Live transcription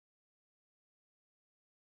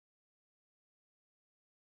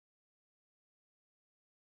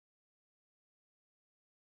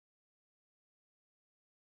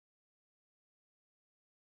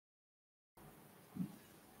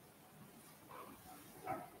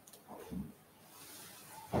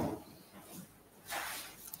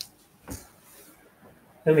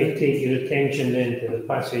Let me take your attention then to the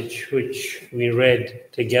passage which we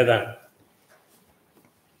read together.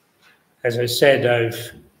 As I said,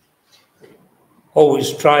 I've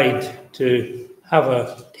always tried to have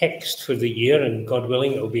a text for the year, and God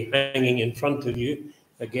willing, it will be hanging in front of you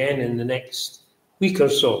again in the next week or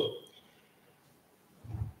so.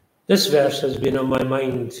 This verse has been on my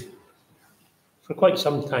mind for quite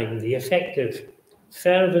some time. The effective,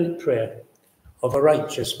 fervent prayer of a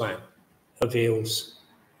righteous man avails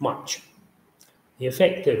much. The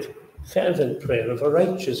effective, fervent prayer of a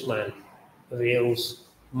righteous man avails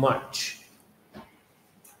much.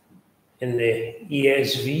 In the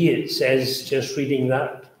ESV, it says, just reading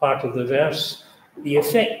that part of the verse, the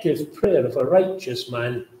effective prayer of a righteous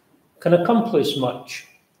man can accomplish much.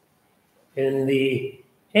 In the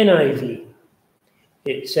NIV,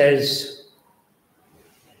 it says,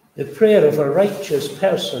 the prayer of a righteous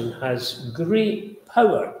person has great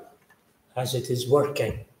power as it is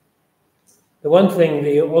working. The one thing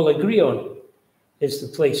they all agree on is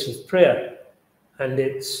the place of prayer and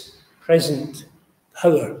its present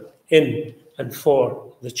power in and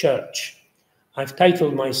for the church. I've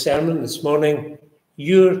titled my sermon this morning,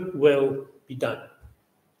 Your Will Be Done.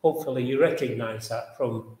 Hopefully you recognize that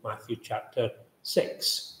from Matthew chapter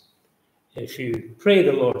 6. If you pray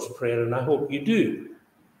the Lord's Prayer, and I hope you do,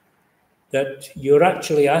 that you're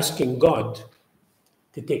actually asking God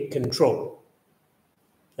to take control.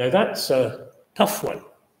 Now that's a tough one,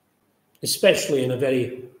 especially in a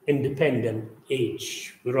very independent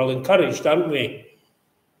age. We're all encouraged, aren't we,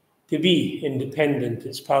 to be independent.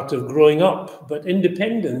 It's part of growing up. But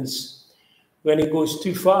independence, when it goes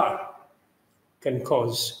too far, can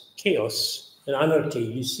cause chaos and anarchy.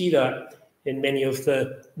 You see that in many of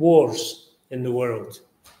the wars in the world.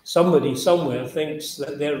 Somebody somewhere thinks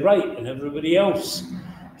that they're right and everybody else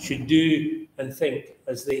should do and think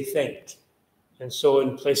as they think. And so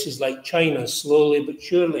in places like China, slowly but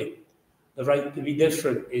surely, the right to be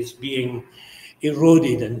different is being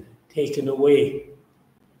eroded and taken away.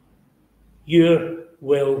 Your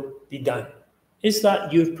will be done. Is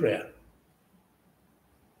that your prayer?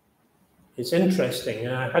 It's interesting,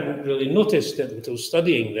 and I hadn't really noticed it until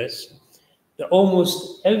studying this, that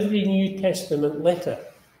almost every New Testament letter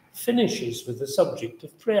finishes with the subject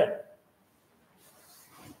of prayer.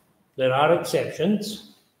 There are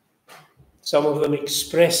exceptions. Some of them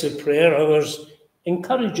express a prayer, others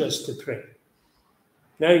encourage us to pray.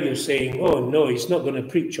 Now you're saying, oh no, he's not going to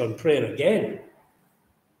preach on prayer again.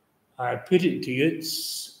 I put it to you,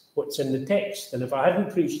 it's what's in the text. And if I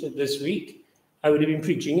hadn't preached it this week, I would have been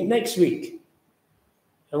preaching it next week.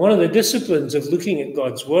 And one of the disciplines of looking at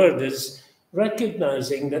God's word is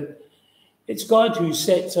recognizing that it's God who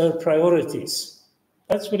sets our priorities.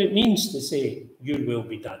 That's what it means to say, your will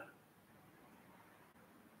be done.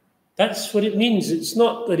 That's what it means. It's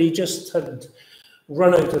not that he just had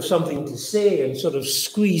run out of something to say and sort of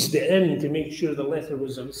squeezed it in to make sure the letter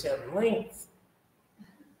was of a certain length.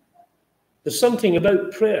 There's something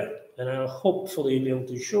about prayer, and I'll hopefully be able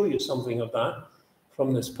to show you something of that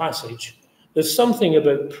from this passage. There's something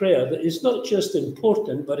about prayer that is not just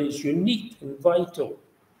important, but it's unique and vital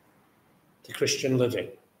to Christian living.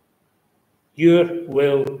 Your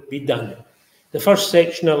will be done. The first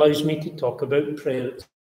section allows me to talk about prayer.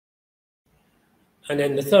 And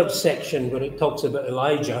then the third section, where it talks about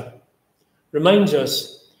Elijah, reminds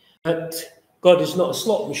us that God is not a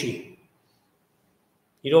slot machine.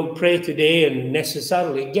 You don't pray today and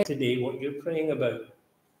necessarily get today what you're praying about.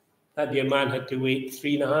 That dear man had to wait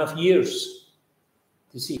 3.5 years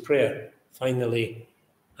to see prayer finally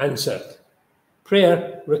answered.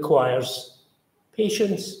 Prayer requires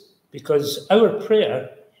patience, because our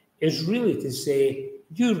prayer is really to say,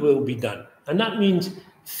 your will be done. And that means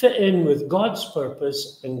fit in with God's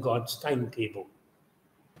purpose and God's timetable.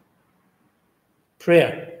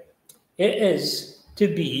 Prayer, it is to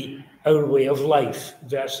be our way of life.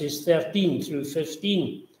 Verses 13 through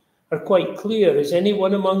 15 are quite clear. Is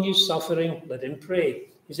anyone among you suffering? Let him pray.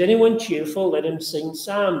 Is anyone cheerful? Let him sing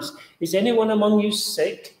psalms. Is anyone among you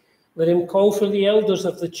sick? Let him call for the elders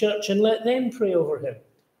of the church and let them pray over him,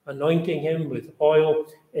 anointing him with oil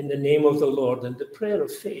in the name of the Lord. And the prayer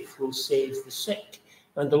of faith will save the sick,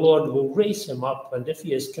 and the Lord will raise him up. And if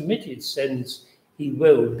he has committed sins, he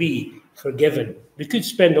will be forgiven. We could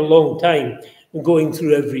spend a long time going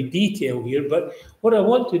through every detail here, but what I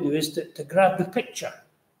want to do is to grab the picture.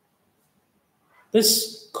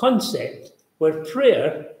 This concept where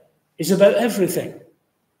prayer is about everything.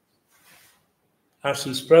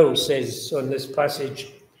 R.C. Sproul says on this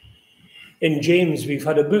passage, in James, we've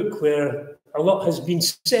had a book where a lot has been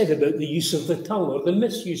said about the use of the tongue or the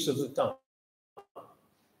misuse of the tongue.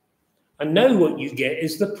 And now what you get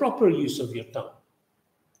is the proper use of your tongue.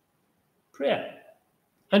 Prayer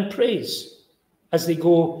and praise as they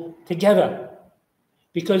go together.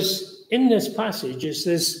 Because in this passage is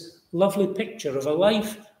this lovely picture of a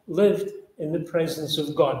life lived in the presence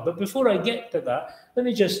of God. But before I get to that, let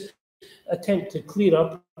me just attempt to clear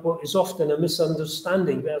up what is often a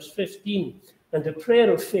misunderstanding. Verse 15, and the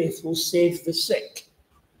prayer of faith will save the sick.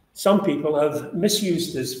 Some people have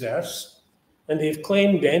misused this verse, and they've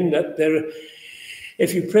claimed then that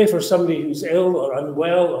if you pray for somebody who's ill or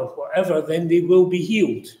unwell or whatever, then they will be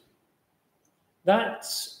healed.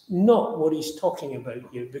 That's not what he's talking about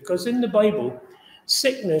here, because in the Bible,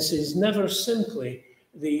 sickness is never simply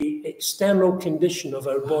the external condition of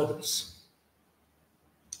our bodies.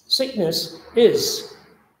 Sickness is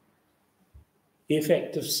the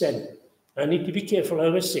effect of sin. I need to be careful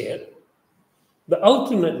how I say it. But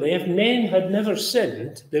ultimately, if men had never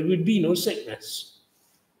sinned, there would be no sickness.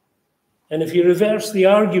 And if you reverse the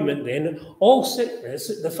argument then, all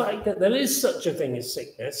sickness, the fact that there is such a thing as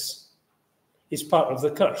sickness, is part of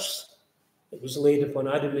the curse that was laid upon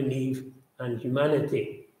Adam and Eve and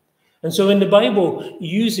humanity. And so when the Bible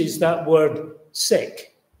uses that word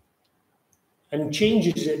sick and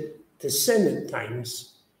changes it to sin at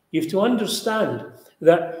times, you have to understand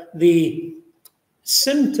that the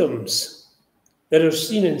symptoms that are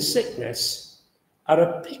seen in sickness are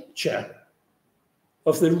a picture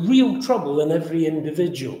of the real trouble in every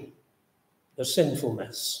individual, their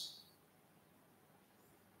sinfulness.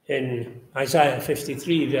 In Isaiah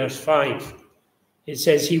 53, verse 5, it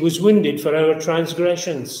says, he was wounded for our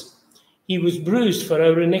transgressions. He was bruised for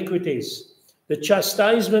our iniquities. The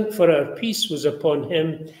chastisement for our peace was upon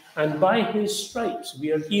him, and by his stripes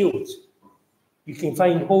we are healed. You can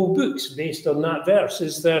find whole books based on that verse.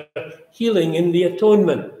 Is there healing in the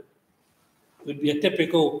atonement? Would be a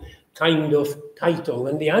typical kind of title.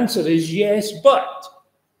 And the answer is yes, but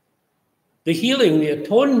the healing the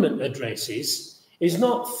atonement addresses is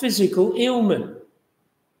not physical ailment.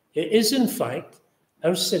 It is, in fact,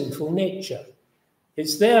 our sinful nature.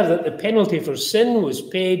 It's there that the penalty for sin was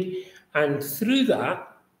paid, and through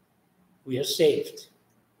that, we are saved.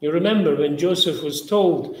 You remember when Joseph was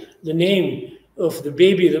told the name of the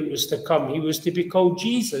baby that was to come, he was to be called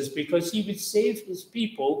Jesus because he would save his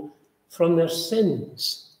people from their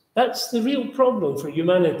sins. That's the real problem for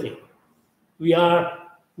humanity. We are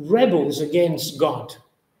rebels against God.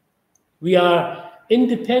 We are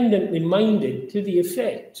independently minded to the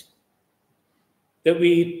effect that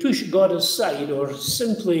we push God aside or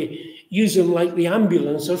simply use him like the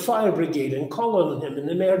ambulance or fire brigade and call on him in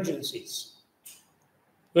emergencies.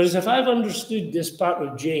 Whereas if I've understood this part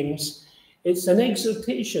of James, it's an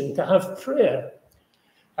exhortation to have prayer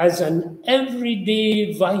as an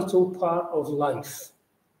everyday vital part of life.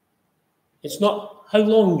 It's not how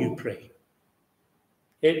long you pray.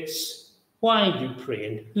 It's why you pray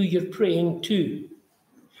and who you're praying to.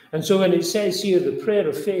 And so when it says here, the prayer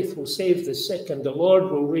of faith will save the sick and the Lord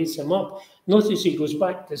will raise him up, notice he goes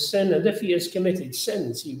back to sin, and if he has committed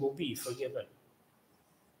sins, he will be forgiven.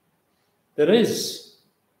 There is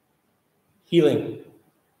healing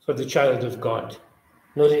for the child of God.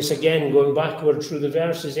 Notice again, going backward through the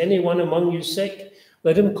verses, anyone among you sick,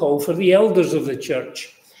 let him call for the elders of the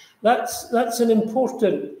church. That's an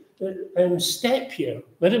important step here.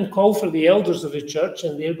 Let him call for the elders of the church,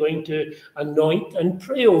 and they're going to anoint and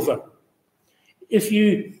pray over. If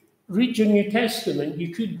you read your New Testament,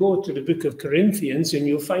 you could go to the book of Corinthians and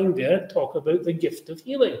you'll find there talk about the gift of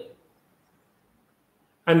healing.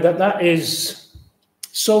 And that is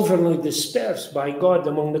sovereignly dispersed by God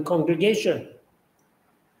among the congregation.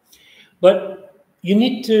 But you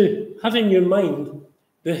need to have in your mind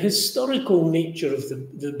the historical nature of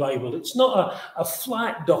the Bible. It's not a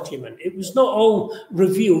flat document. It was not all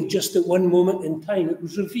revealed just at one moment in time. It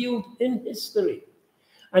was revealed in history.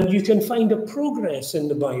 And you can find a progress in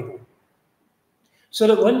the Bible. So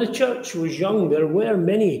that when the church was young, there were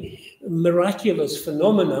many miraculous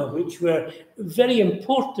phenomena which were very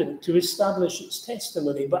important to establish its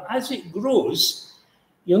testimony. But as it grows,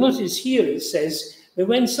 you'll notice here it says that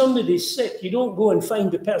when somebody's sick, you don't go and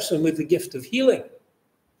find the person with the gift of healing.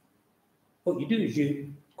 What you do is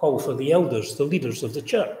you call for the elders, the leaders of the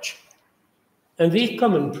church, and they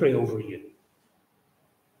come and pray over you.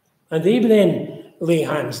 And they then lay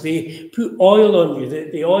hands, they put oil on you.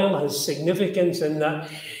 The oil has significance in that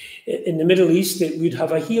in the Middle East it would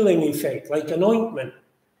have a healing effect, like an ointment,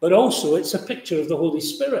 but also it's a picture of the Holy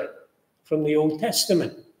Spirit from the Old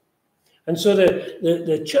Testament. And so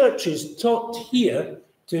the church is taught here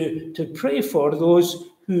to pray for those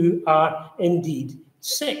who are indeed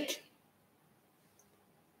sick.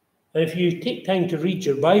 And if you take time to read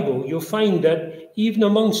your Bible, you'll find that even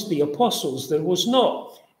amongst the apostles, there was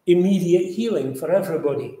not immediate healing for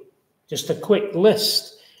everybody. Just a quick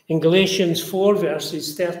list. In Galatians 4,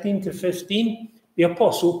 verses 13 to 15, the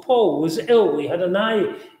apostle Paul was ill. He had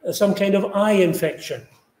some kind of eye infection.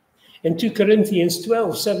 In 2 Corinthians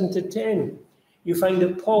 12, 7 to 10, you find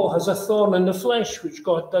that Paul has a thorn in the flesh, which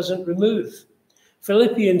God doesn't remove.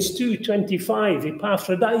 Philippians 2:25,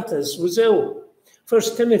 Epaphroditus was ill.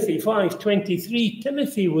 1 Timothy 5:23,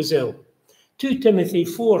 Timothy was ill. 2 Timothy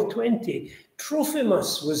 4:20,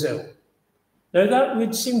 Trophimus was ill. Now that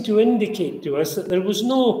would seem to indicate to us that there was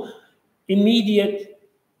no immediate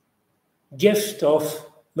gift of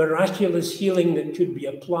miraculous healing that could be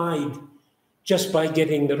applied just by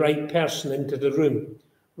getting the right person into the room.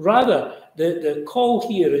 Rather, the call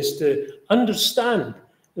here is to understand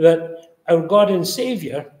that our God and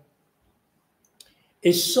Saviour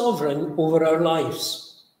is sovereign over our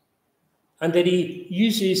lives, and that he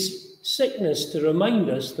uses sickness to remind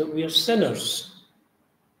us that we are sinners,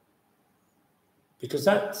 because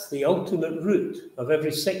that's the ultimate root of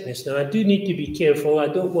every sickness. Now, I do need to be careful. I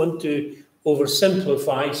don't want to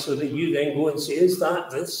oversimplify so that you then go and say, is that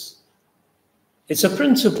this? It's a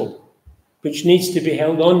principle which needs to be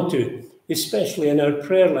held on to, especially in our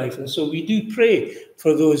prayer life. And so we do pray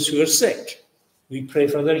for those who are sick. We pray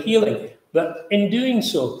for their healing. But in doing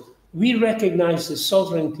so, we recognize the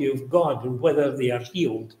sovereignty of God and whether they are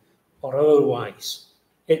healed or otherwise.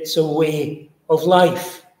 It's a way of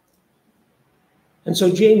life. And so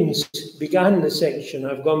James began the section,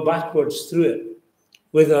 I've gone backwards through it,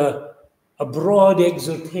 with a broad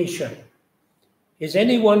exhortation. Is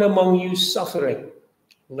anyone among you suffering?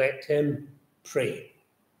 Let him pray.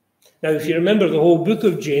 Now, if you remember the whole book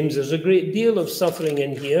of James, there's a great deal of suffering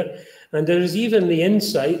in here, and there is even the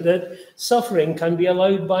insight that suffering can be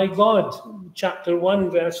allowed by God. Chapter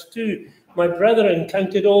 1, verse 2, my brethren,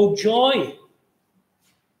 count it all joy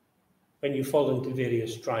when you fall into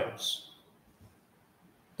various trials.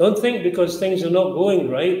 Don't think because things are not going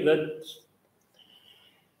right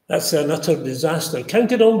that's an utter disaster.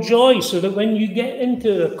 Count it all joy, so that when you get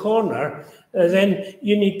into a corner, then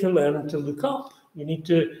you need to learn to look up. You need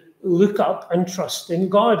to look up and trust in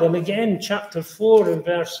God. And again, chapter 4 and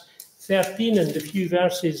verse 13 and the few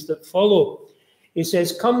verses that follow, it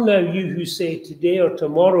says, come now, you who say today or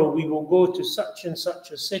tomorrow we will go to such and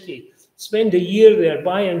such a city, spend a year there,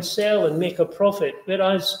 buy and sell and make a profit,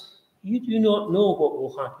 whereas you do not know what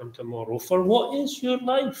will happen tomorrow. For what is your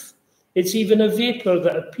life? It's even a vapor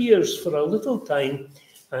that appears for a little time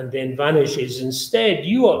and then vanishes. Instead,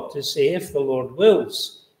 you ought to say, if the Lord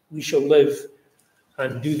wills, we shall live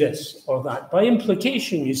and do this or that. By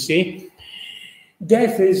implication, you see,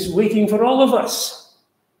 death is waiting for all of us.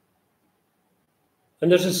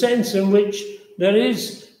 And there's a sense in which there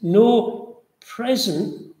is no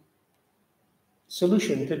present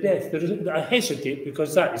solution to death. I hesitate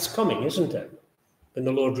because that is coming, isn't it? When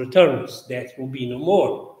the Lord returns, death will be no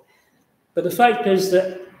more. But the fact is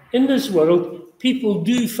that in this world, people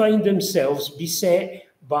do find themselves beset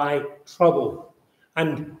by trouble.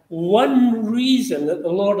 And one reason that the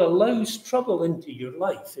Lord allows trouble into your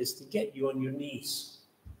life is to get you on your knees.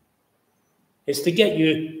 It's to get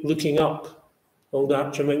you looking up. Old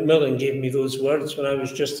Archer Macmillan gave me those words when I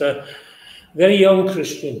was just a very young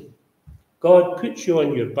Christian. God puts you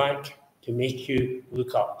on your back to make you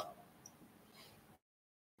look up.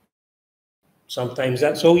 Sometimes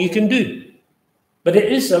that's all you can do. But it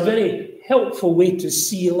is a very helpful way to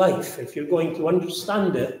see life if you're going to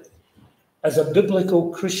understand it as a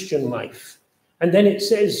biblical Christian life. And then it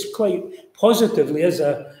says quite positively as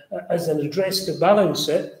an address to balance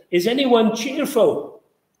it, is anyone cheerful?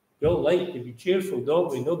 We all like to be cheerful,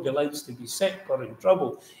 don't we? Nobody likes to be sick or in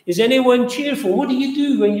trouble. Is anyone cheerful? What do you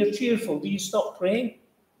do when you're cheerful? Do you stop praying?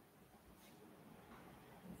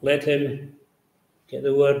 Let him get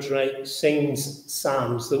the words right, sings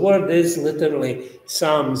psalms. The word is literally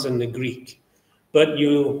psalms in the Greek. But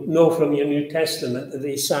you know from your New Testament that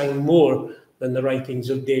they sang more than the writings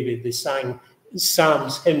of David. They sang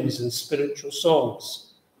psalms, hymns, and spiritual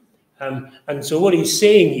songs. And so what he's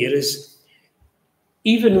saying here is,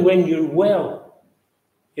 even when you're well,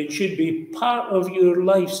 it should be part of your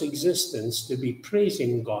life's existence to be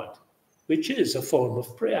praising God, which is a form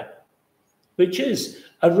of prayer, which is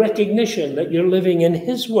a recognition that you're living in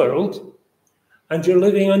his world and you're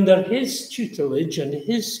living under his tutelage and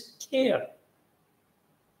his care.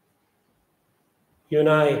 You and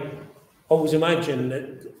I always imagine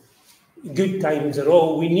that good times are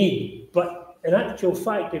all we need. But in actual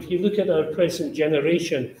fact, if you look at our present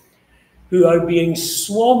generation, who are being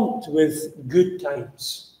swamped with good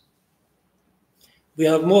times, We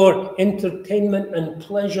have more entertainment and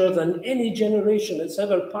pleasure than any generation that's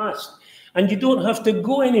ever passed. And you don't have to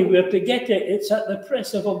go anywhere to get it. It's at the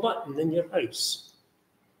press of a button in your house.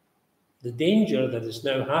 The danger that has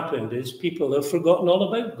now happened is people have forgotten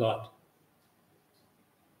all about God.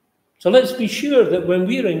 So let's be sure that when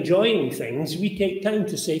we're enjoying things, we take time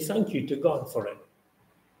to say thank you to God for it.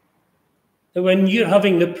 That when you're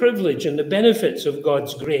having the privilege and the benefits of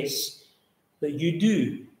God's grace, that you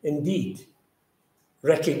do indeed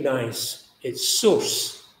recognize its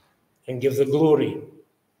source and give the glory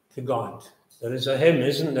to God. There is a hymn,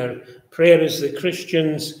 isn't there? Prayer is the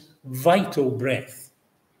Christian's vital breath,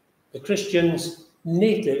 the Christian's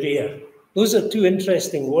native air. Those are two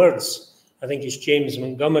interesting words. I think it's James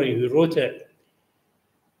Montgomery who wrote it.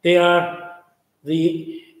 They are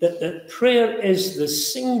that prayer is the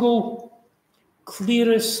single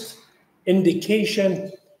clearest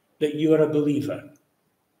indication that you are a believer.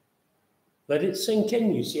 Let it sink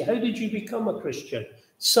in, you see. How did you become a Christian?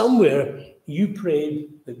 Somewhere you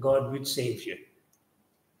prayed that God would save you.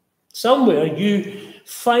 Somewhere you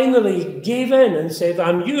finally gave in and said,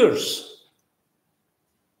 I'm yours.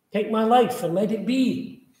 Take my life and let it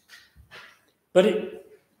be. But it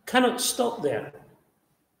cannot stop there.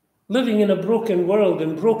 Living in a broken world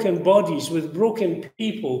and broken bodies with broken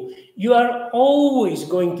people, you are always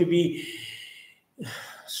going to be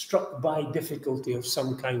struck by difficulty of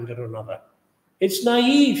some kind or another. It's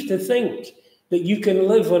naive to think that you can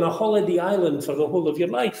live on a holiday island for the whole of your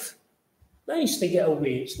life. Nice to get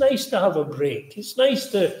away. It's nice to have a break. It's nice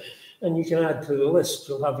to, and you can add to the list,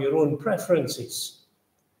 you'll have your own preferences.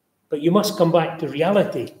 But you must come back to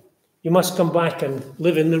reality. You must come back and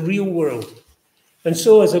live in the real world. And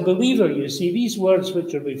so as a believer, you see, these words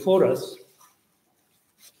which are before us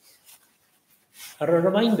are a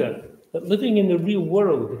reminder that living in the real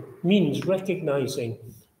world means recognizing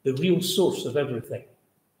the real source of everything.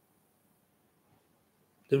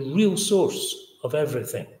 The real source of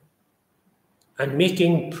everything. And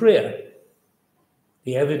making prayer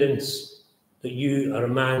the evidence that you are a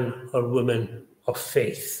man or woman of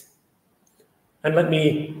faith. And let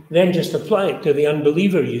me then just apply it to the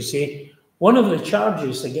unbeliever, you see. One of the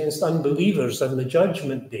charges against unbelievers on the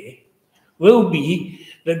judgment day will be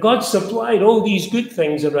that God supplied all these good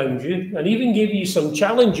things around you and even gave you some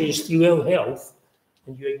challenges through ill health,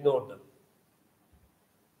 and you ignored them.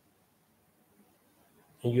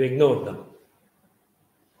 And you ignored them.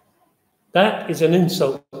 That is an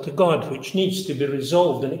insult to God, which needs to be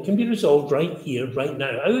resolved, and it can be resolved right here, right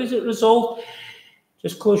now. How is it resolved?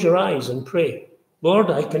 Just close your eyes and pray.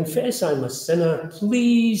 Lord, I confess I'm a sinner.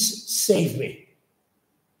 Please save me.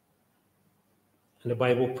 And the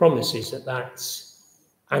Bible promises that that's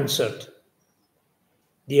answered.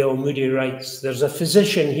 D.L. Moody writes, there's a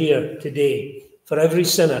physician here today for every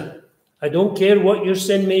sinner. I don't care what your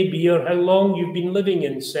sin may be or how long you've been living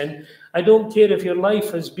in sin. I don't care if your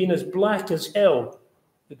life has been as black as hell.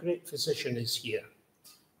 The great physician is here.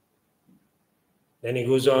 Then he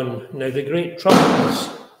goes on, now the great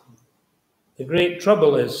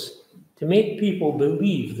trouble is to make people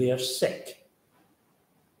believe they are sick.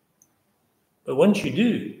 But once you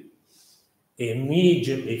do, they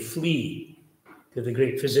immediately flee to the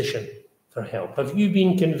great physician for help. Have you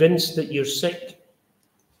been convinced that you're sick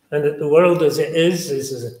and that the world as it is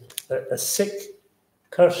a sick,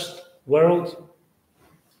 cursed world?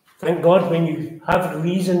 Thank God when you have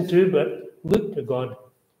reason to, but look to God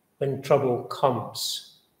when trouble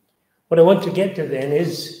comes. What I want to get to then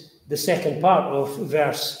is the second part of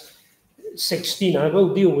verse 16. I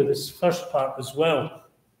will deal with this first part as well.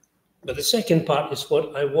 But the second part is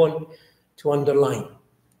what I want to underline.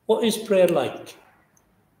 What is prayer like?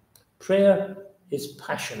 Prayer is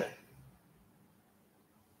passionate.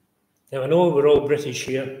 Now, I know we're all British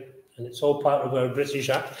here, and it's all part of our British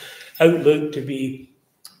outlook to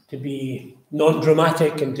be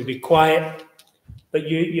non-dramatic and to be quiet. But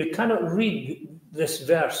you cannot read this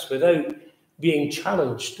verse without being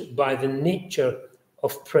challenged by the nature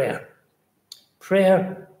of prayer.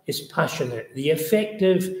 Prayer is passionate. The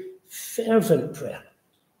effective, fervent prayer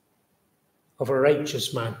of a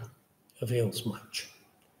righteous man avails much.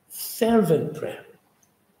 Fervent prayer.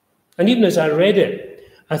 And even as I read it,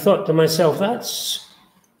 I thought to myself, that's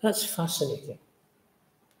fascinating.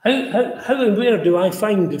 How and where do I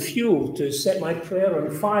find the fuel to set my prayer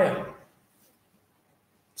on fire?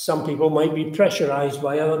 Some people might be pressurized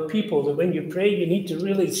by other people that when you pray, you need to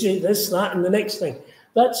really say this, that, and the next thing.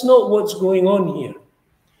 That's not what's going on here.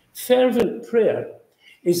 Fervent prayer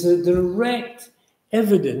is the direct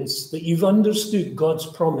evidence that you've understood God's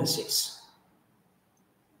promises.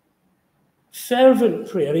 Fervent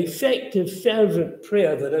prayer, effective fervent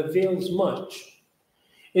prayer that avails much,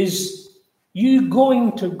 is you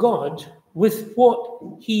going to God with what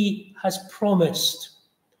he has promised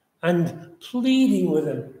and pleading with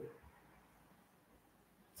him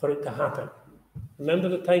for it to happen. Remember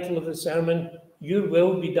the title of the sermon, Your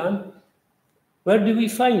Will Be Done? Where do we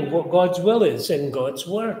find what God's will is? In God's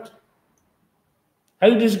Word.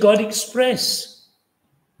 How does God express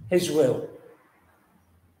his will?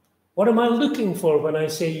 What am I looking for when I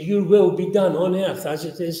say, your will be done on earth as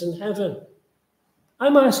it is in heaven?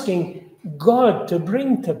 I'm asking God to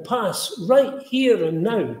bring to pass right here and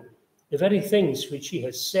now the very things which he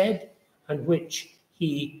has said and which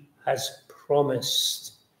he has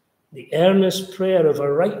promised. The earnest prayer of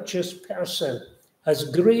a righteous person has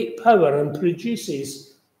great power and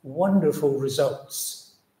produces wonderful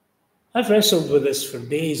results. I've wrestled with this for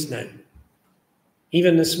days now.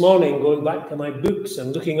 Even this morning, going back to my books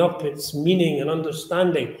and looking up its meaning and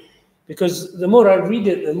understanding, because the more I read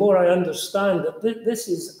it, the more I understand that this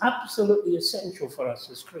is absolutely essential for us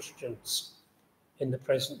as Christians in the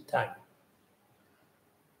present time.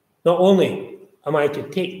 Not only am I to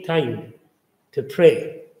take time to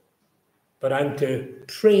pray, but I'm to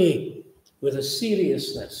pray with a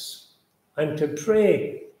seriousness. I'm to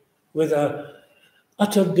pray with a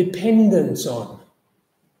utter dependence on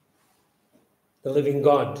the living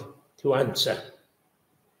God to answer.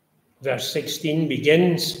 Verse 16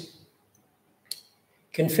 begins,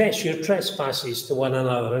 confess your trespasses to one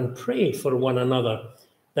another and pray for one another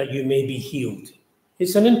that you may be healed.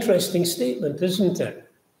 It's an interesting statement, isn't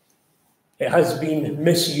it? It has been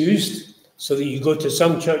misused so that you go to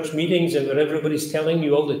some church meetings and where everybody's telling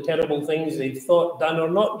you all the terrible things they've thought, done or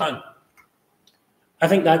not done. I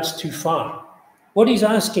think that's too far. What he's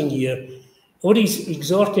asking here, what he's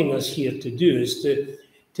exhorting us here to do is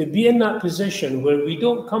to be in that position where we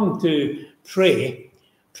don't come to pray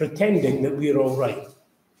pretending that we're all right.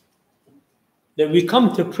 That we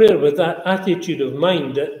come to prayer with that attitude of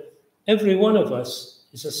mind that every one of us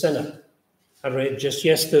is a sinner. I read just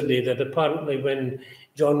yesterday that apparently when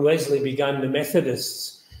John Wesley began the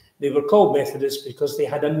Methodists, they were called Methodists because they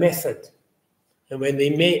had a method. And when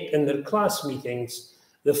they met in their class meetings,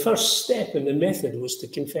 the first step in the method was to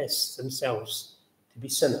confess themselves to be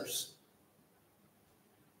sinners.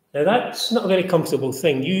 Now, that's not a very comfortable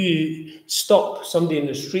thing. You stop somebody in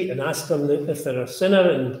the street and ask them if they're a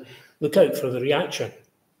sinner and look out for the reaction.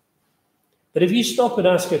 But if you stop and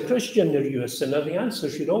ask a Christian, are you a sinner? The answer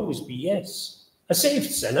should always be yes. A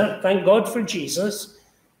saved sinner, thank God for Jesus.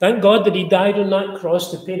 Thank God that he died on that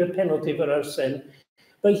cross to pay the penalty for our sin.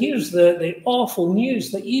 But here's the awful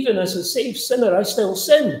news that even as a saved sinner, I still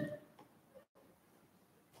sin.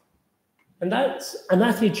 And that's an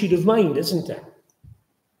attitude of mind, isn't it?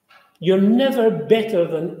 You're never better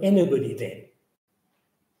than anybody then.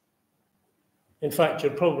 In fact,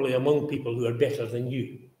 you're probably among people who are better than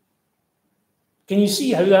you. Can you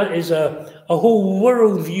see how that is a whole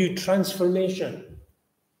worldview transformation,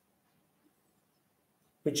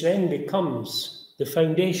 which then becomes the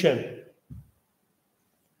foundation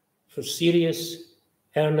for serious,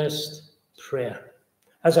 earnest prayer.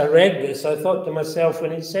 As I read this, I thought to myself,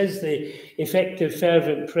 when it says the effective,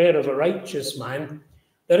 fervent prayer of a righteous man,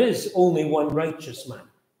 there is only one righteous man,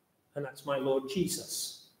 and that's my Lord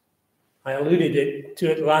Jesus. I alluded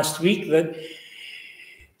to it last week that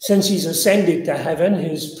since he's ascended to heaven,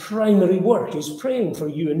 his primary work is praying for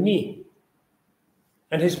you and me.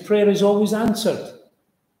 And his prayer is always answered.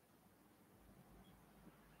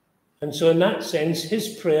 And so in that sense,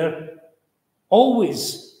 his prayer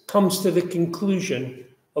always comes to the conclusion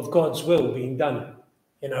of God's will being done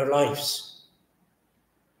in our lives.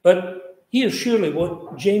 But here, surely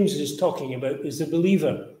what James is talking about is the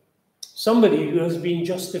believer. Somebody who has been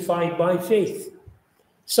justified by faith.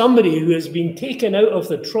 Somebody who has been taken out of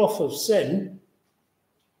the trough of sin.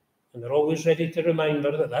 And they're always ready to remind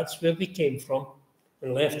her that that's where they came from.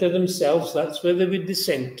 And left to themselves, that's where they would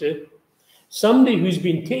descend to. Somebody who's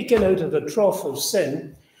been taken out of the trough of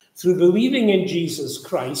sin through believing in Jesus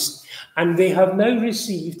Christ, and they have now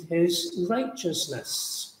received his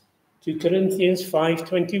righteousness. 2 Corinthians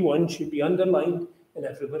 5:21 should be underlined in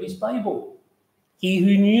everybody's Bible. He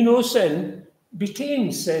who knew no sin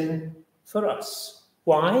became sin for us.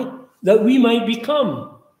 Why? That we might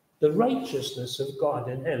become the righteousness of God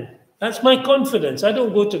in him. That's my confidence. I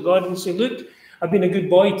don't go to God and say, look, I've been a good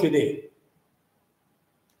boy today.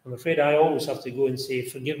 I'm afraid I always have to go and say,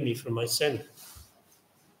 forgive me for my sin.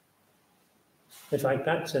 In fact,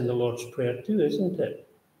 that's in the Lord's Prayer too, isn't it?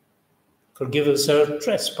 Forgive us our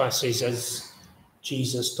trespasses, as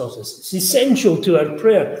Jesus taught us. It's essential to our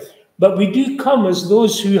prayer. But we do come as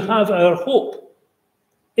those who have our hope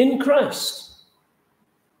in Christ,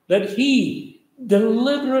 that he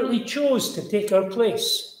deliberately chose to take our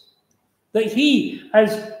place, that he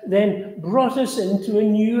has then brought us into a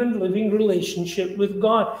new and living relationship with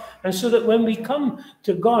God. And so that when we come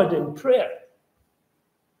to God in prayer,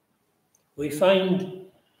 we find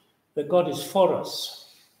that God is for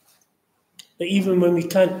us. That even when we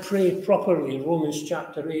can't pray properly, in Romans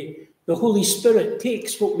chapter 8, the Holy Spirit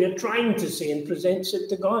takes what we are trying to say and presents it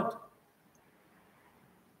to God.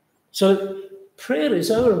 So prayer is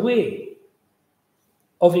our way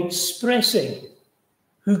of expressing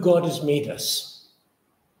who God has made us.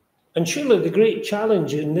 And surely the great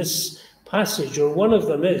challenge in this passage, or one of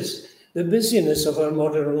them, is the busyness of our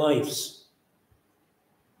modern lives.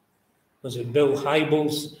 Was it Bill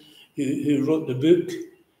Hybels who wrote the book,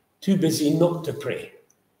 Too Busy Not to Pray?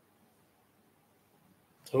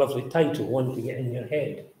 A lovely title, one to get in your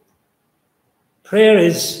head. Prayer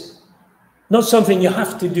is not something you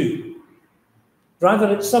have to do.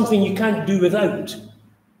 Rather, it's something you can't do without.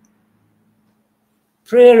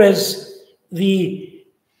 Prayer is the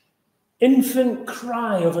infant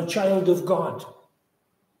cry of a child of God.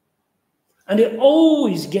 And it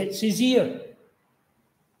always gets his ear.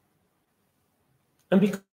 And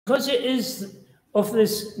because it is of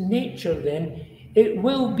this nature, then, it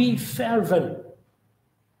will be fervent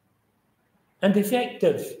and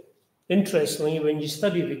effective. Interestingly, when you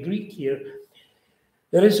study the Greek here,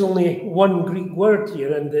 there is only one Greek word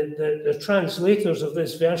here, and the translators of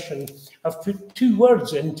this version have put two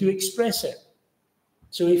words in to express it.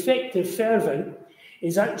 So effective, fervent,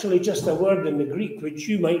 is actually just a word in the Greek which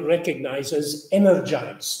you might recognize as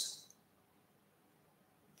energized.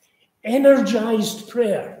 Energized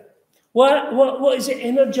prayer. What is it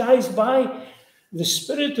energized by? The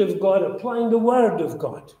Spirit of God applying the Word of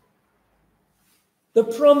God. The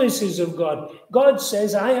promises of God. God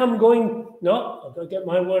says, I am going, no, I've got to get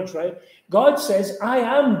my words right. God says, I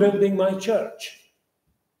am building my church.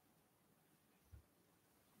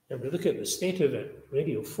 And we look at the state of it.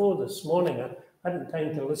 Radio 4 this morning, I hadn't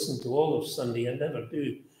time to listen to all of Sunday, I never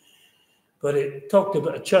do. But it talked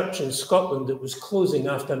about a church in Scotland that was closing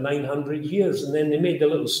after 900 years. And then they made a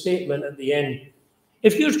little statement at the end.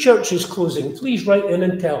 If your church is closing, please write in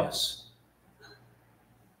and tell us.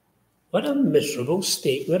 What a miserable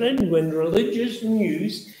state we're in when religious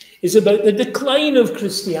news is about the decline of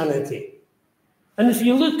Christianity. And if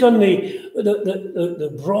you look on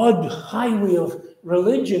the broad highway of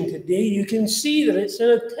religion today, you can see that it's in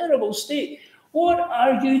a terrible state. What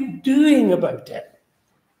are you doing about it?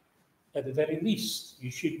 At the very least,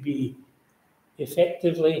 you should be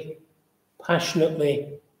effectively,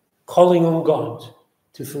 passionately calling on God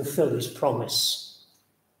to fulfill his promise.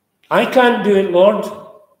 I can't do it, Lord.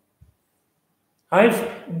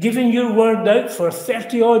 I've given your word out for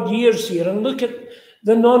 30 odd years here, and look at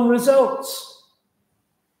the non-results.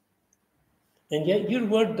 And yet your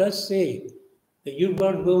word does say that your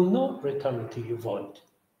word will not return to you void,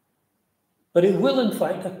 but it will in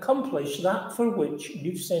fact accomplish that for which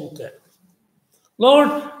you've sent it. Lord,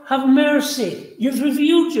 have mercy. You've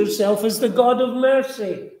revealed yourself as the God of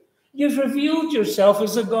mercy. You've revealed yourself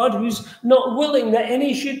as a God who's not willing that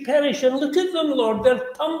any should perish. And look at them, Lord.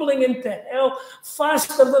 They're tumbling into hell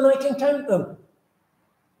faster than I can count them.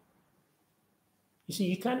 You see,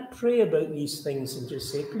 you can't pray about these things and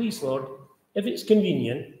just say, please, Lord, if it's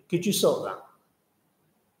convenient, could you sort that?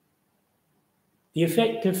 The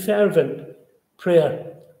effective, fervent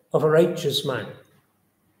prayer of a righteous man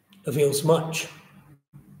avails much.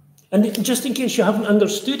 And just in case you haven't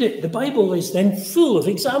understood it, the Bible is then full of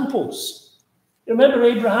examples. Remember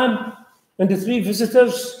Abraham and the 3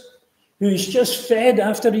 visitors who he's just fed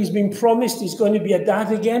after he's been promised he's going to be a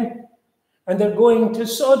dad again, and they're going to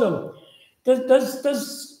Sodom.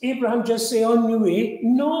 Does Abraham just say, on your way?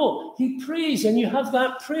 No, he prays, and you have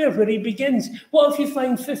that prayer where he begins. What if you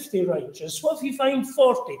find 50 righteous? What if you find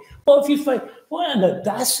 40? What if you find... What an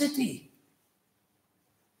audacity!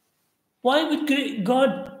 Why would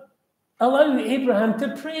God allow Abraham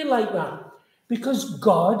to pray like that? Because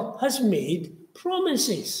God has made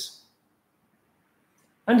promises.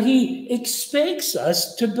 And he expects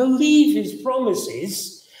us to believe his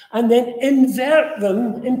promises and then invert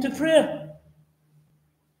them into prayer.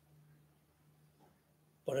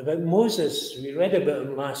 What about Moses? We read about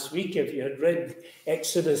him last week. If you had read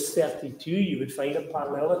Exodus 32, you would find a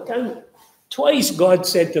parallel account. Twice God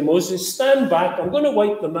said to Moses, stand back, I'm going to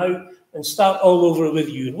wipe them out and start all over with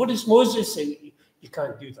you. And what does Moses say? You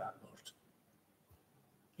can't do that, Lord.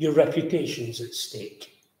 Your reputation's at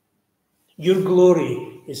stake. Your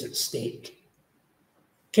glory is at stake.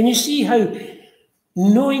 Can you see how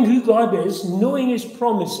knowing who God is, knowing his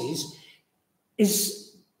promises,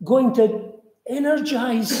 is going to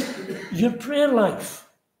Energize your prayer life.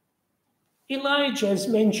 Elijah is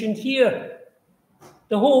mentioned here.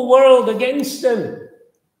 The whole world against him.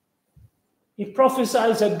 He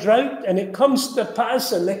prophesies a drought, and it comes to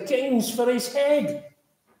pass, and the king's for his head.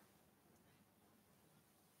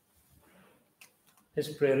 His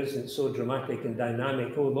prayer isn't so dramatic and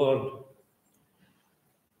dynamic. Oh Lord,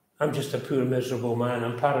 I'm just a poor, miserable man.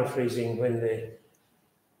 I'm paraphrasing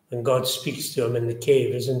when God speaks to him in the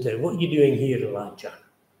cave, isn't it? What are you doing here, Elijah?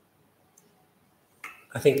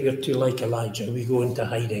 I think we're too like Elijah. We go into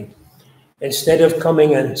hiding. Instead of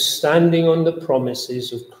coming and standing on the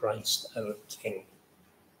promises of Christ, our King.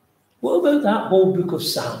 What about that whole book of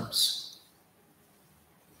Psalms?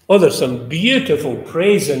 Oh, there's some beautiful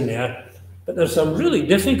praise in there, but there's some really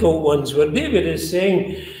difficult ones where David is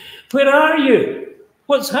saying, where are you?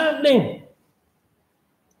 What's happening?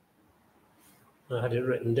 I had it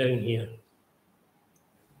written down here.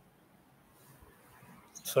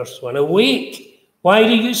 First one, awake. Why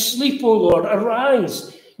do you sleep, O Lord?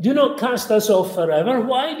 Arise. Do not cast us off forever.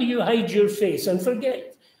 Why do you hide your face and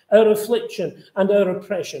forget our affliction and our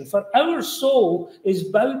oppression? For our soul is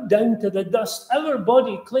bowed down to the dust. Our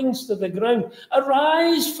body clings to the ground.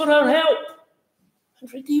 Arise for our help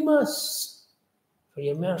and redeem us. For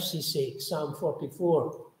your mercy's sake, Psalm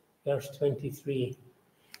 44, verse 23.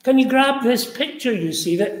 Can you grab this picture, you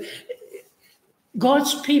see, that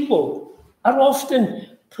God's people are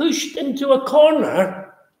often pushed into a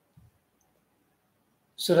corner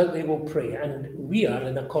so that they will pray, and we are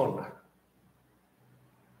in a corner.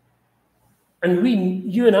 And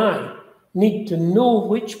you and I, need to know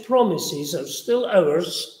which promises are still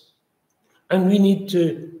ours, and we need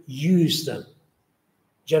to use them.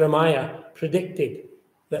 Jeremiah predicted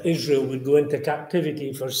that Israel would go into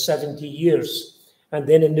captivity for 70 years. And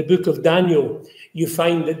then in the book of Daniel, you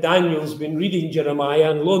find that Daniel's been reading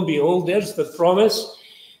Jeremiah, and lo and behold, there's the promise,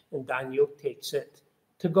 and Daniel takes it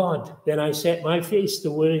to God. Then I set my face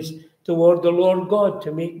toward the Lord God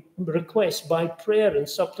to make requests by prayer and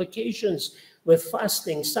supplications with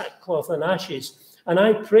fasting, sackcloth, and ashes. And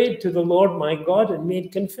I prayed to the Lord my God and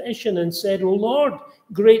made confession and said, O Lord,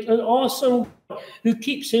 great and awesome God, who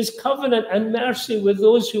keeps his covenant and mercy with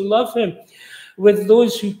those who love him, with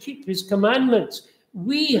those who keep his commandments.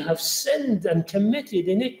 We have sinned and committed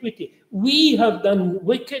iniquity. We have done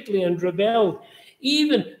wickedly and rebelled,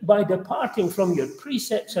 even by departing from your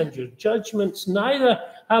precepts and your judgments. Neither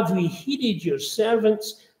have we heeded your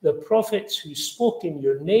servants, the prophets who spoke in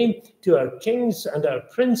your name, to our kings and our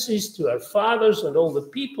princes, to our fathers and all the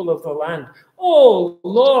people of the land. Oh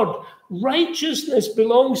Lord, righteousness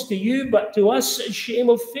belongs to you, but to us a shame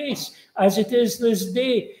of face, as it is this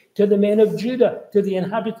day, to the men of Judah, to the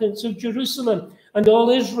inhabitants of Jerusalem, and all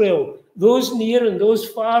Israel, those near and those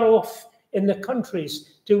far off in the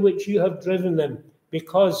countries to which you have driven them,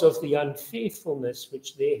 because of the unfaithfulness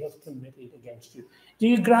which they have committed against you. Do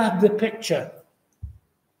you grab the picture?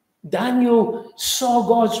 Daniel saw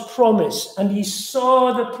God's promise, and he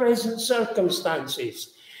saw the present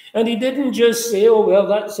circumstances. And he didn't just say, oh, well,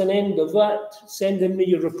 that's an end of that. Send me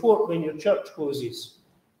your report when your church closes.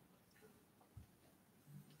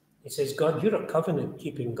 He says, God, you're a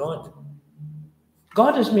covenant-keeping God.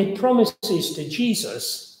 God has made promises to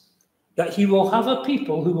Jesus that he will have a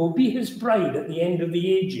people who will be his bride at the end of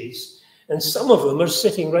the ages, and some of them are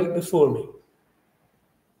sitting right before me.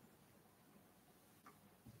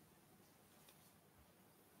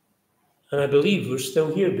 And I believe we're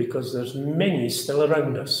still here because there's many still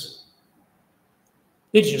around us.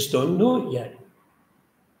 They just don't know it yet.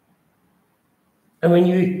 And when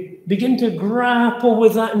you begin to grapple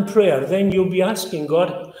with that in prayer, then you'll be asking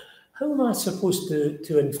God, how am I supposed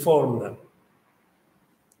to inform them?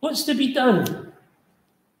 What's to be done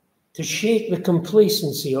to shake the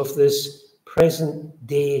complacency of this present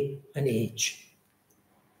day and age?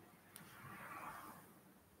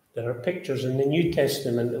 There are pictures in the New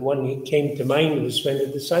Testament. The one that came to mind was when the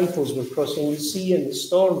disciples were crossing the sea in the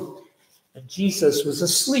storm, and Jesus was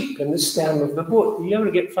asleep in the stern of the boat. Do you ever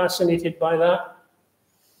get fascinated by that?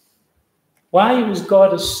 Why was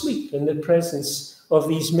God asleep in the presence of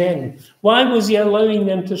these men? Why was he allowing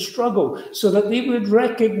them to struggle? So that they would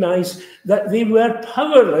recognize that they were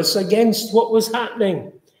powerless against what was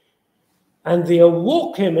happening. And they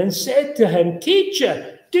awoke him and said to him,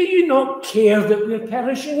 Teacher, do you not care that we're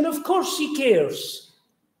perishing? And of course he cares.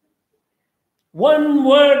 One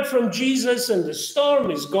word from Jesus and the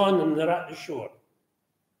storm is gone and they're at the shore.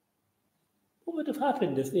 What would have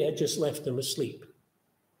happened if they had just left him asleep?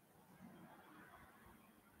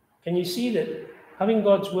 Can you see that having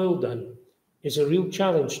God's will done is a real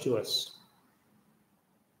challenge to us?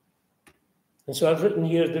 And so I've written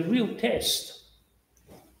here, the real test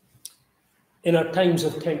in our times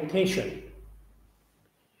of temptation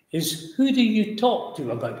is, who do you talk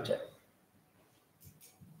to about it?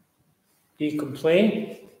 Do you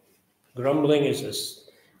complain? Grumbling is a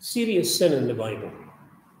serious sin in the Bible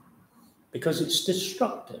because it's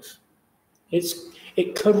destructive.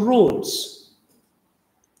 It corrodes.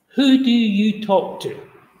 Who do you talk to?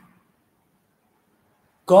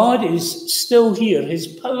 God is still here. His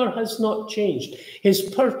power has not changed. His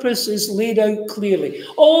purpose is laid out clearly.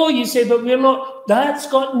 Oh, you say, but we're not. That's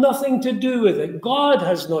got nothing to do with it. God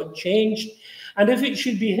has not changed. And if it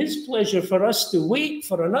should be his pleasure for us to wait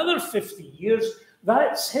for another 50 years,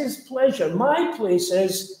 that's his pleasure. My place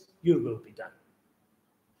is, your will be done.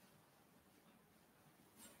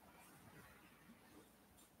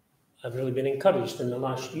 I've really been encouraged in the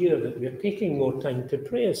last year that we're taking more time to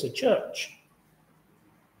pray as a church.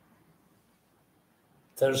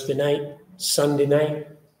 Thursday night, Sunday night.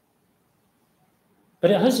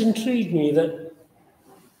 But it has intrigued me that,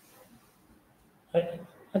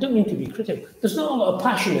 I don't mean to be critical, there's not a lot of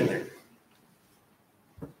passion in it.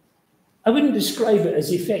 I wouldn't describe it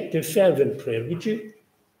as effective, fervent prayer, would you?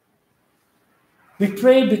 We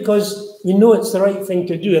pray because we know it's the right thing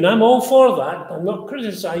to do, and I'm all for that. I'm not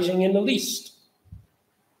criticizing in the least.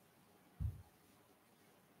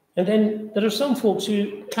 And then there are some folks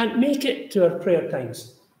who can't make it to our prayer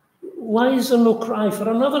times. Why is there no cry for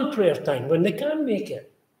another prayer time when they can make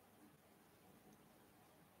it?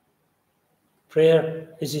 Prayer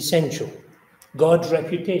is essential. God's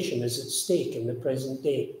reputation is at stake in the present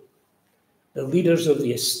day. The leaders of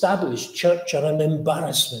the established church are an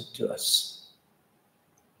embarrassment to us.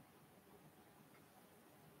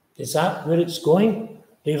 Is that where it's going?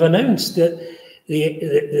 They've announced that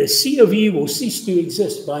the C of E will cease to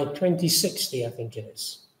exist by 2060, I think it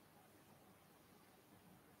is.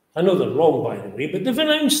 I know they're wrong, by the way, but they've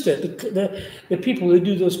announced it, the people who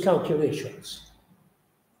do those calculations.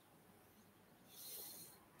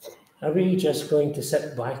 Are we just going to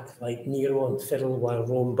sit back like Nero and fiddle while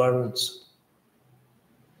Rome burns?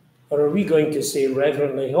 Or are we going to say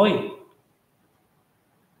reverently, oi?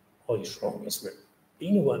 Oi's wrong, isn't it? But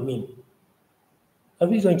you know what I mean. Are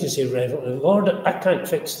we going to say reverently, Lord, I can't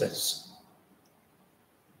fix this.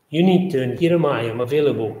 You need to, and here am I, I'm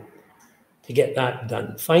available to get that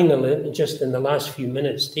done. Finally, just in the last few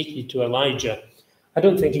minutes, take you to Elijah. I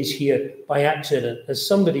don't think he's here by accident. As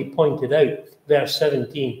somebody pointed out, verse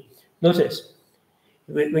 17, notice,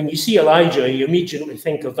 when you see Elijah, you immediately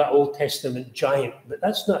think of that Old Testament giant, but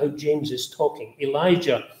that's not how James is talking.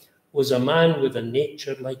 Elijah was a man with a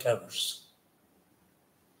nature like ours.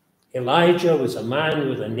 Elijah was a man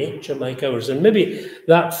with a nature like ours. And maybe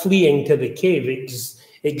that fleeing to the cave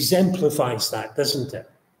exemplifies that, doesn't it?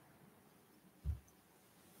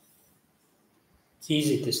 It's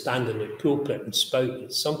easy to stand in the pulpit and spout.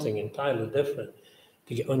 It's something entirely different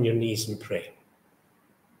to get on your knees and pray.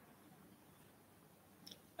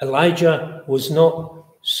 Elijah was not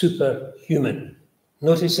superhuman.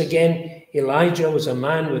 Notice again, Elijah was a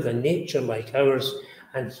man with a nature like ours,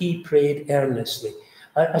 and he prayed earnestly.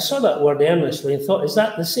 I saw that word earnestly and thought, is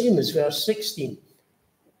that the same as verse 16?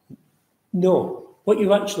 No. What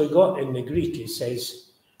you've actually got in the Greek, it says,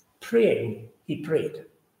 praying, he prayed.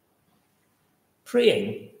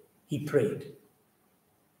 Praying, he prayed.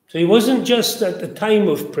 So he wasn't just at the time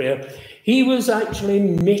of prayer, he was actually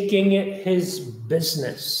making it his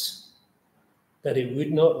business that it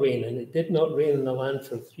would not rain. And it did not rain in the land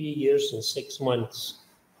for 3 years and 6 months.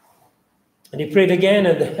 And he prayed again,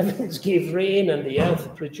 and the heavens gave rain, and the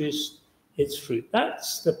earth produced its fruit.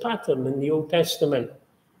 That's the pattern in the Old Testament.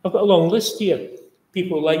 I've got a long list here.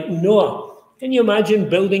 People like Noah. Can you imagine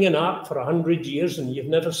building an ark for 100 years and you've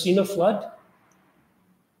never seen a flood?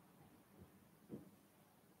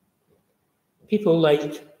 People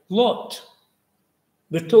like Lot.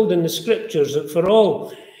 We're told in the scriptures that for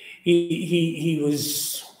all he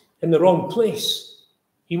was in the wrong place,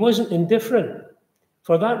 he wasn't indifferent.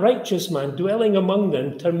 For that righteous man dwelling among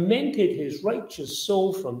them tormented his righteous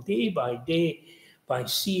soul from day by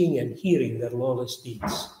seeing and hearing their lawless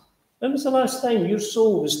deeds. When was the last time your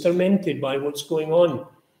soul was tormented by what's going on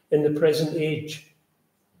in the present age?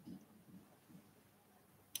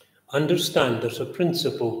 Understand there's a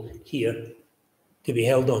principle here to be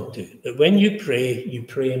held on to, that when you pray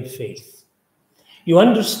in faith. You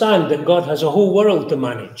understand that God has a whole world to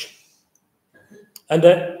manage, and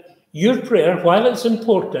that your prayer, while it's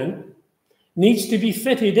important, needs to be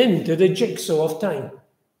fitted into the jigsaw of time.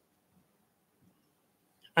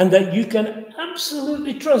 And that you can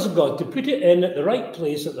absolutely trust God to put it in at the right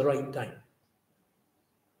place at the right time.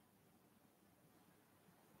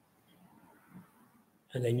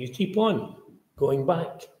 And then you keep on going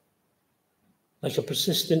back. like a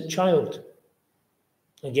persistent child.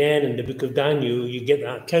 Again, in the book of Daniel, you get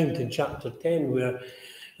that account in chapter 10 where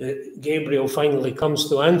Gabriel finally comes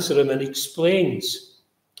to answer him and explains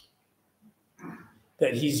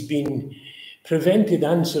that he's been prevented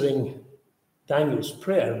answering Daniel's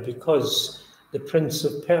prayer because the prince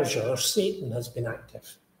of Persia, or Satan, has been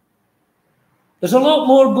active. There's a lot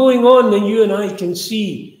more going on than you and I can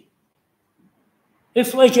see.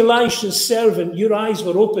 If, like Elisha's servant, your eyes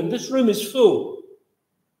were open, this room is full.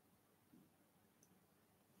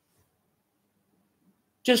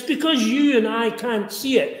 Just because you and I can't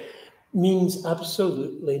see it means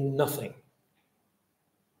absolutely nothing.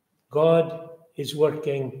 God is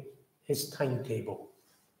working his timetable.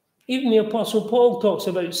 Even the Apostle Paul talks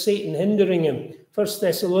about Satan hindering him. 1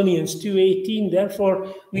 Thessalonians 2:18,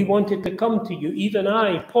 therefore we wanted to come to you, even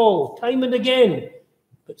I, Paul, time and again,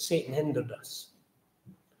 but Satan hindered us.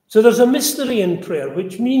 So there's a mystery in prayer,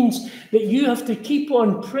 which means that you have to keep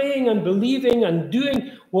on praying and believing and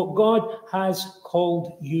doing what God has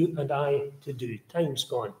called you and I to do. Time's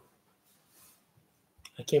gone.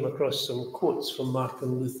 I came across some quotes from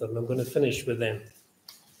Martin Luther, and I'm going to finish with them.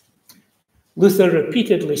 Luther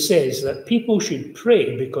repeatedly says that people should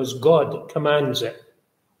pray because God commands it.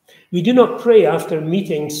 We do not pray after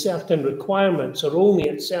meeting certain requirements or only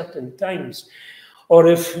at certain times, or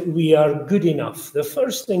if we are good enough. The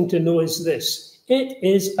first thing to know is this: it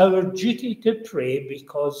is our duty to pray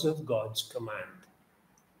because of God's command.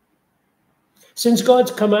 Since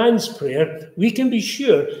God commands prayer, we can be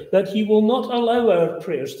sure that he will not allow our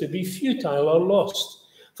prayers to be futile or lost.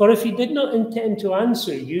 For if he did not intend to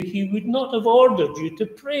answer you, he would not have ordered you to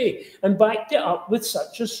pray and backed it up with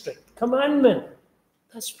such a strict commandment.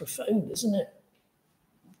 That's profound, isn't it?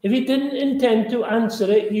 If he didn't intend to answer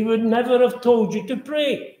it, he would never have told you to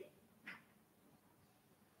pray.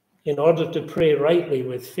 In order to pray rightly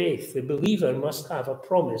with faith, the believer must have a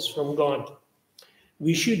promise from God.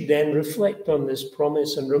 We should then reflect on this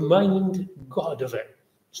promise and remind God of it.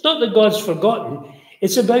 It's not that God's forgotten.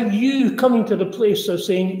 It's about you coming to the place of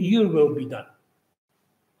saying, your will be done.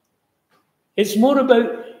 It's more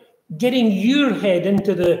about getting your head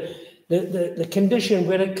into the condition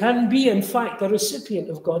where it can be, in fact, a recipient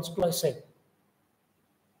of God's blessing.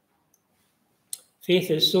 Faith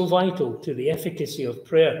is so vital to the efficacy of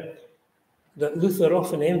prayer that Luther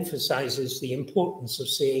often emphasizes the importance of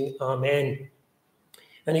saying Amen.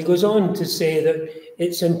 And he goes on to say that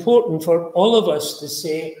it's important for all of us to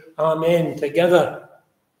say Amen together,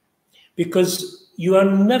 because you are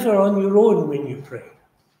never on your own when you pray.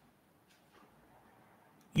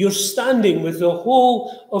 You're standing with the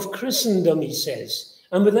whole of Christendom, he says,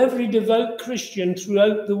 and with every devout Christian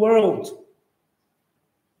throughout the world.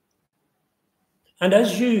 And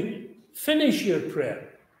as you finish your prayer,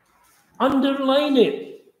 underline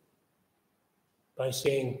it by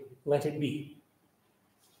saying, let it be.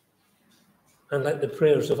 And let the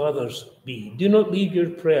prayers of others be. Do not leave your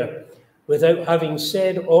prayer without having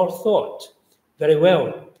said or thought, very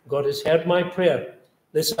well, God has heard my prayer.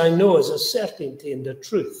 This I know as a certainty and a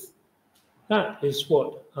truth. That is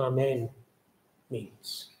what Amen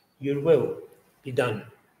means. Your will be done.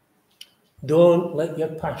 Don't let your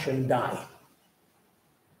passion die.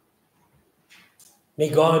 May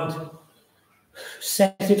God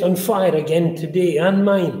set it on fire again today and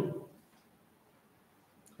mine.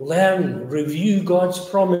 Learn, review God's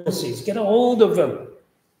promises. Get a hold of them.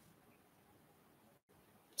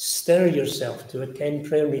 Stir yourself to attend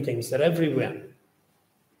prayer meetings. They're everywhere.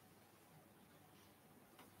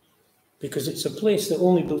 Because it's a place that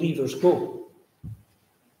only believers go.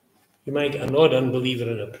 You might get an odd unbeliever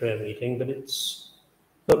in a prayer meeting, but it's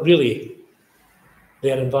not really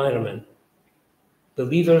their environment.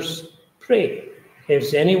 Believers pray.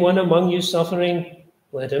 Is anyone among you suffering?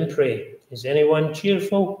 Let him pray. Is anyone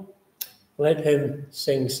cheerful? Let him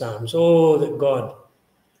sing psalms. Oh, that God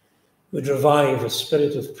would revive a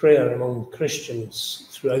spirit of prayer among Christians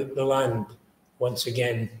throughout the land once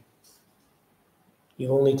again.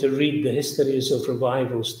 You only need to read the histories of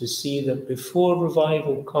revivals to see that before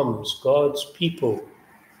revival comes, God's people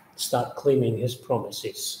start claiming his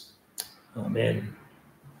promises. Amen.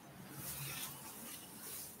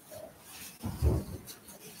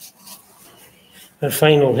 Our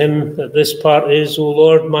final hymn at this part is, O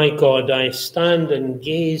Lord my God, I stand and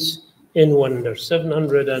gaze in wonder.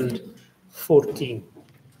 714.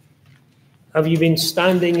 Have you been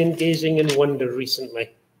standing and gazing in wonder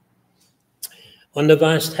recently? On the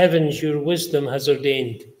vast heavens your wisdom has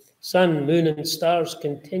ordained. Sun, moon, and stars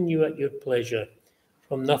continue at your pleasure,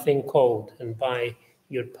 from nothing called and by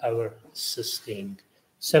your power sustained.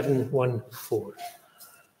 714.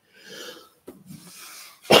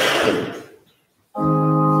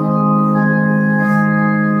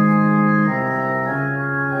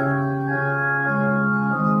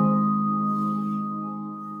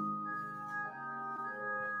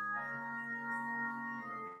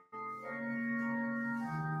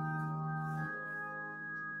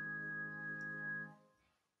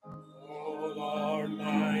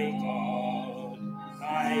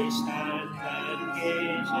 stand and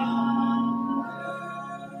gazing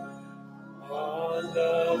on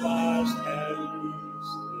the vast heavens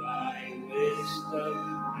thy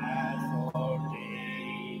wisdom hath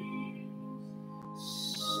ordained.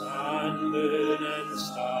 Sun, moon, and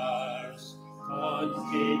stars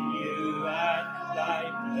continue at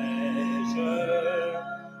thy pleasure,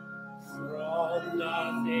 from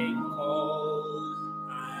nothing called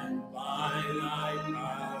and by thy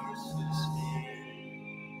power sustained.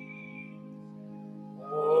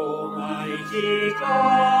 Almighty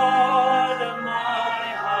God,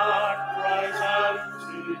 my heart cries out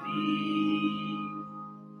to thee.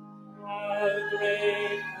 How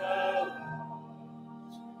great thou art,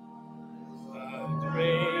 how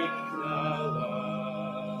great thou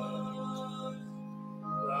art.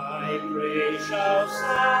 Thy praise shall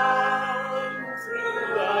sound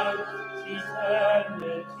throughout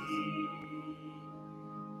eternity.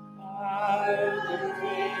 How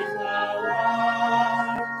great thou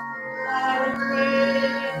art, how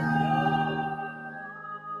great thou art.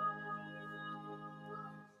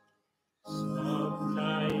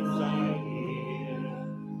 Sometimes I hear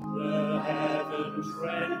the heavens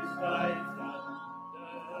rent by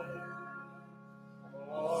thunder,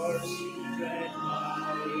 or see red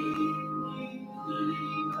lightning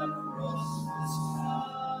across the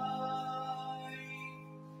sky.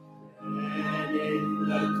 And in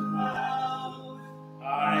the cloud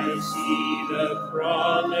I see the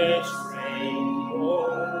promised rainbow,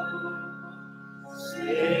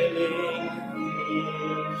 sailing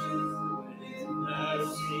tears with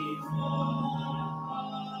mercy on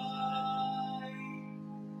high.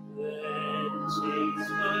 Then sings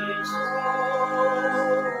my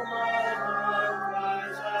soul, my heart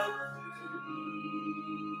cries out to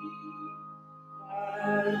thee.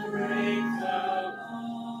 How great thou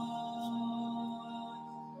art,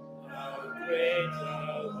 how great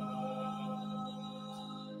thou art.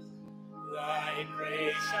 Thy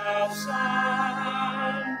praise shall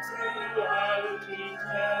sound throughout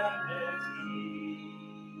eternity.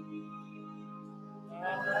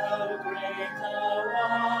 How great thou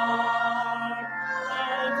art,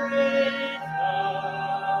 how great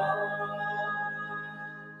thou art.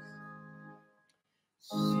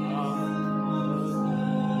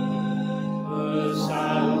 The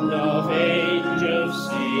sound of angels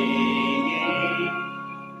singing,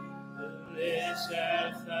 this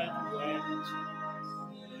earth that wept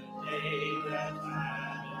the day that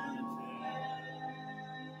Adam fell.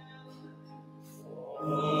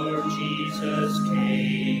 For Jesus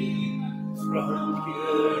came from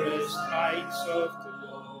purest heights of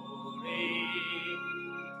glory,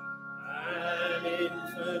 an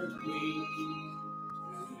infant weak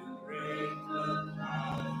to break the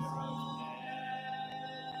power of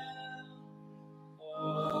death.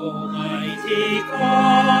 Almighty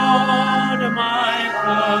God, my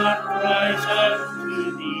heart cries out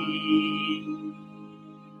to thee.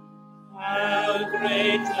 How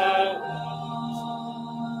great thou art,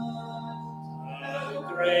 how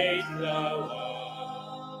great thou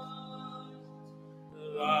art.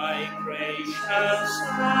 Thy praise shall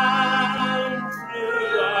sound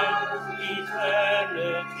throughout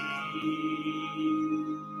eternity.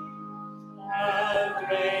 How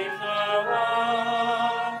great thou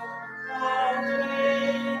art, how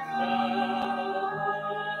great thou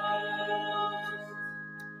art.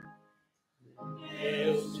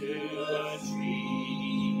 Nailed to a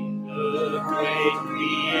tree, the great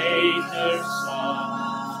Creator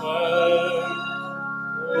suffered,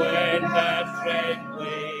 when that dread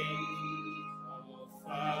weight of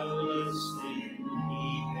foulest sin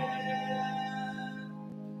he bare.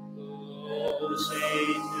 Oh,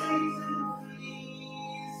 Satan,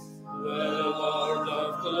 the Lord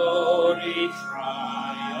of glory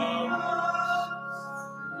triumphs.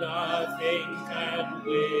 Nothing can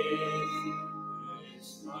with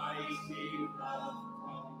his mighty love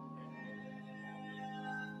compare.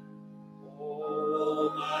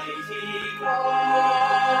 Almighty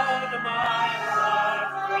God, my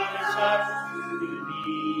heart cries out to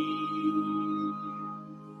thee.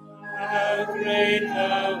 How great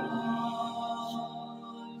thou art,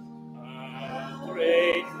 how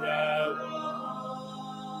great thou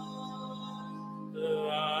art.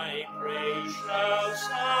 Thy praise shall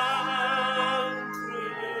sound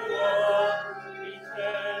through all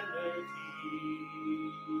eternity.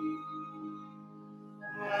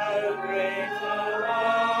 How great thou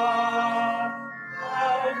art,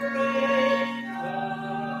 how great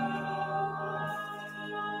thou art.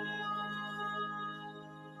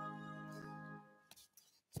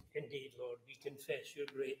 Indeed, Lord, we confess your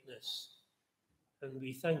greatness, and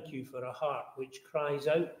we thank you for a heart which cries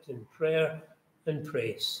out in prayer and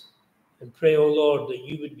praise. And pray, O Lord, that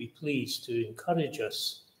you would be pleased to encourage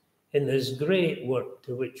us in this great work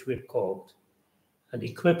to which we're called, and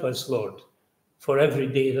equip us, Lord, for every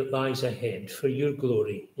day that lies ahead, for your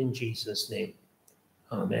glory, in Jesus' name.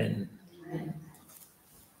 Amen. Amen.